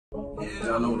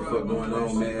Y'all know what the fuck going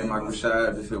on, man. Mike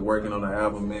Rashad just here working on the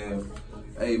album, man.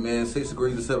 Hey, man, 6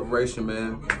 Degrees of Separation,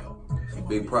 man. It's a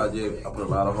big project. I put a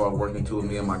lot of hard work into it,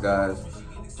 me and my guys.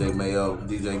 Jay Mayo,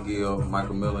 DJ Gill,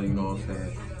 Michael Miller, you know what I'm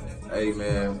saying? Hey,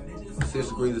 man, 6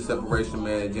 Degrees of Separation,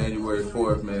 man. January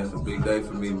 4th, man. It's a big day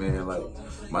for me, man. Like,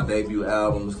 my debut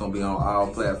album is gonna be on all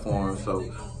platforms, so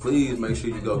please make sure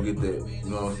you go get that. You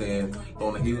know what I'm saying?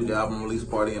 On a huge album release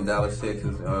party in Dallas,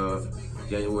 Texas,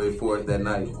 January 4th that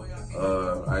night.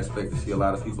 I expect to see a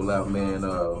lot of people out, man.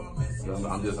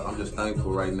 I'm just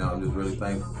thankful right now. I'm just really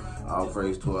thankful. All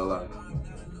praise to Allah.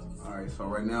 All right, so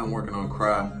right now I'm working on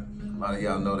Cry. A lot of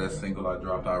y'all know that single I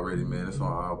dropped already, man. It's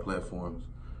on all platforms.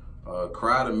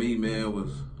 Cry to me, man,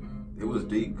 it was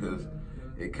deep because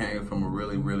it came from a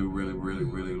really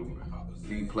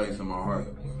deep place in my heart.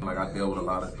 Like, I dealt with a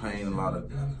lot of pain, a lot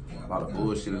of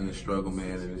bullshit in this struggle,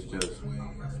 man, and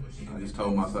I just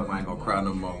told myself I ain't gonna cry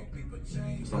no more.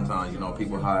 Sometimes, you know,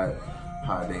 people hide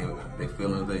their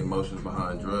feelings, their emotions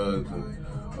behind drugs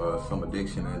or some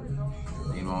addiction,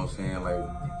 and you know what I'm saying? Like,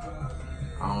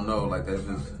 I don't know, like, that's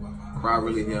just, Cry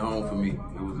really hit home for me.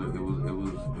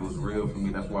 It was real for me.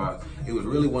 That's why it was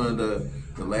really one of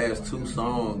the last 2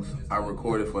 songs I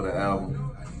recorded for the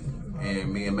album.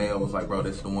 And me and Mayo was like, bro,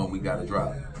 this is the one we gotta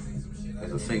drop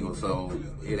as a single. So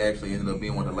it actually ended up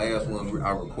being one of the last ones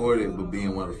I recorded, but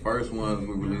being one of the first ones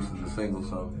we released as a single.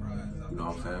 So, you know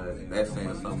what I'm saying? That's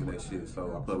saying something, that shit.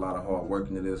 So I put a lot of hard work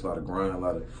into this, a lot of grind, a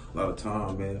lot of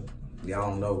time, man. Y'all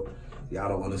don't know, y'all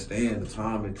don't understand the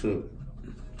time it took.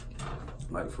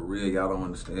 Like, for real, y'all don't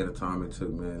understand the time it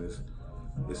took, man.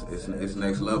 It's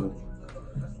next level.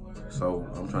 So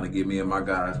I'm trying to get me and my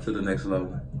guys to the next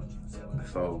level.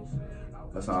 So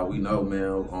that's all we know, man.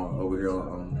 Over here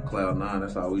on Cloud 9,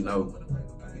 that's all we know.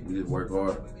 We just work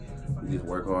hard. We just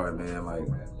work hard, man. Like,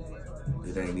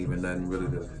 it ain't even nothing really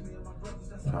to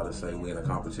try to say we in a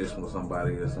competition with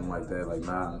somebody or something like that. Like,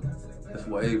 nah, it's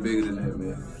way bigger than that,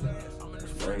 man.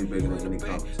 Way bigger than any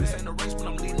competition. This ain't a race when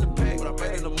I'm leading the pack. When I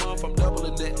made in a month, I'm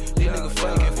doubling that. These niggas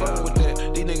fake, ain't fucking with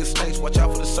that. These niggas snakes, watch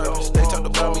out for the surface. They talked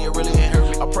about me, it really ain't hurt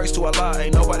me. I praise to Allah,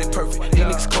 ain't nobody perfect. These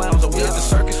niggas clowns, we at the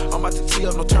circus. I'm about to tee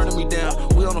up, no turning me down.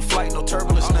 We on a flight, no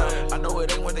turbulence now. I know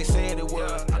it ain't what they saying it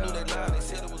was.